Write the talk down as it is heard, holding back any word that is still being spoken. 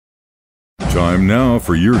Time now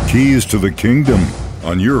for your keys to the kingdom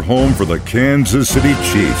on your home for the Kansas City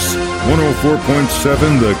Chiefs.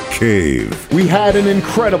 104.7 The Cave. We had an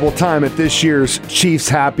incredible time at this year's Chiefs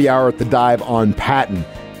Happy Hour at the Dive on Patton.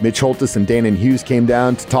 Mitch Holthus and Danan Hughes came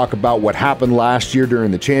down to talk about what happened last year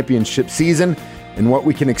during the championship season and what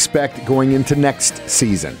we can expect going into next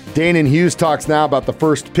season. Danan Hughes talks now about the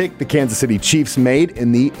first pick the Kansas City Chiefs made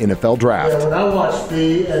in the NFL Draft. Yeah, when I watch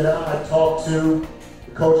B and I talk to the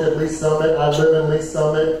coach at Lee Summit, I live in Lee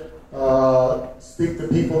Summit, speak to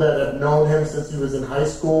people that have known him since he was in high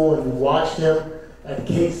school and watched him at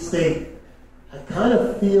K-State, I kind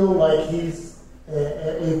of feel like he's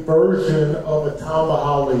a version of a Tamba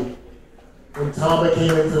Hali when Tamba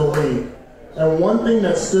came into the league. And one thing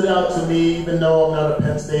that stood out to me, even though I'm not a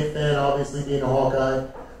Penn State fan, obviously being a Hawkeye,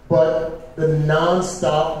 but the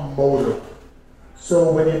nonstop motor.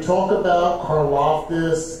 So when you talk about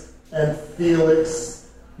Karlaftis and Felix,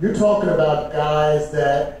 you're talking about guys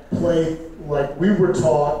that play like we were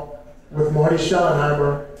taught with Marty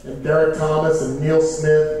Schottenheimer and Derek Thomas and Neil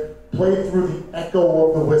Smith, played through the echo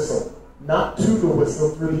of the whistle. Not to the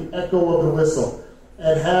whistle, through the echo of the whistle.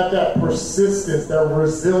 And have that persistence, that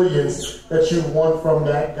resilience that you want from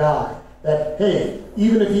that guy. That, hey,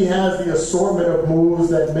 even if he has the assortment of moves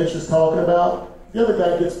that Mitch is talking about, the other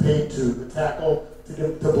guy gets paid too, the tackle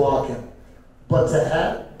to block him. But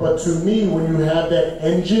to me, when you have that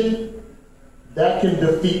engine, that can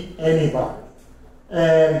defeat anybody.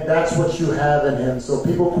 And that's what you have in him. So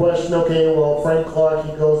people question, okay, well, Frank Clark,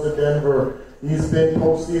 he goes to Denver. He's been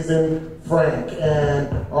postseason Frank,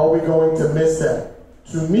 and are we going to miss that?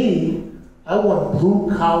 To me, I want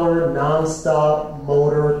blue-collar, non-stop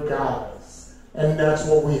motor guys. And that's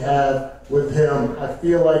what we have with him. I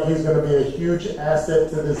feel like he's going to be a huge asset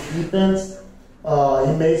to this defense.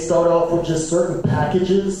 He may start off with just certain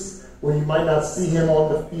packages where you might not see him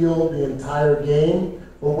on the field the entire game.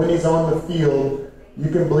 But when he's on the field, you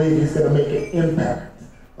can believe he's going to make an impact.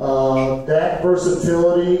 That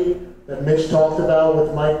versatility that Mitch talked about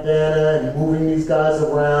with Mike Dana and moving these guys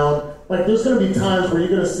around. Like, there's going to be times where you're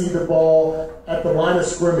going to see the ball at the line of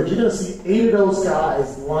scrimmage. You're going to see 8 of those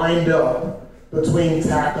guys lined up between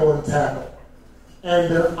tackle and tackle.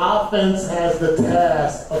 And their offense has the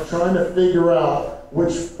task of trying to figure out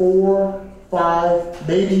which 4, 5,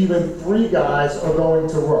 maybe even 3 guys are going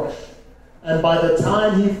to rush. And by the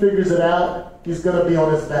time he figures it out, he's going to be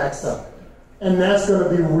on his backside. And that's going to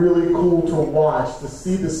be really cool to watch, to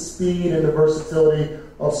see the speed and the versatility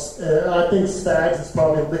of, I think Spags is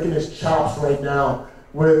probably licking his chops right now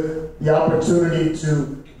with the opportunity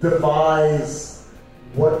to devise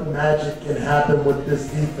what magic can happen with this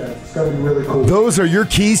defense. It's going to be really cool. Those are your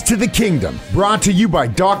keys to the kingdom, brought to you by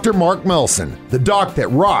Dr. Mark Melson, the doc that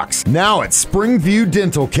rocks, now at Springview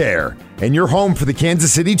Dental Care, and your home for the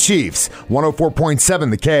Kansas City Chiefs.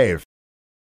 104.7 The Cave.